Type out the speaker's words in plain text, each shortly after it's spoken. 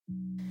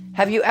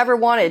Have you ever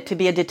wanted to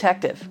be a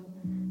detective?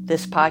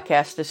 This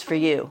podcast is for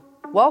you.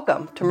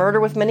 Welcome to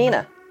Murder with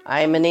Mannina. I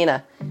am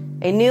Mannina,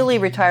 a newly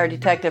retired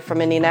detective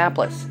from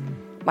Indianapolis.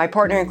 My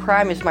partner in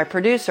crime is my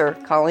producer,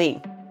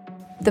 Colleen.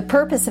 The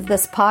purpose of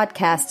this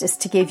podcast is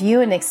to give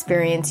you an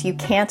experience you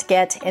can't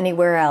get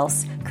anywhere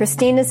else.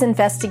 Christina's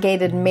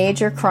investigated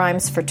major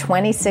crimes for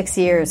 26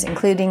 years,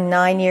 including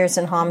 9 years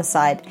in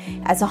homicide.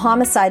 As a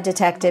homicide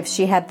detective,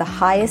 she had the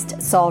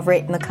highest solve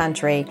rate in the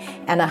country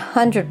and a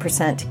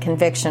 100%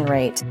 conviction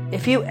rate.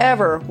 If you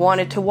ever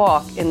wanted to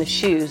walk in the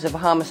shoes of a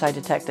homicide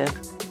detective,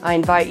 I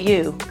invite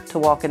you to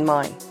walk in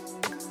mine.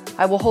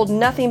 I will hold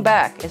nothing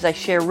back as I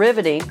share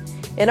riveting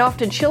and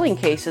often chilling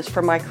cases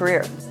from my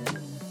career.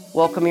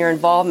 Welcome your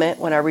involvement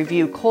when I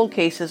review cold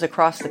cases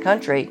across the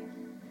country,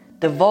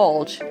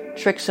 divulge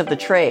tricks of the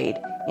trade,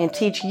 and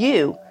teach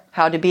you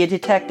how to be a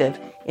detective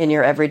in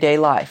your everyday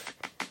life.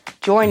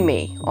 Join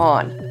me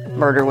on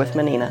Murder with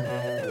Mannina.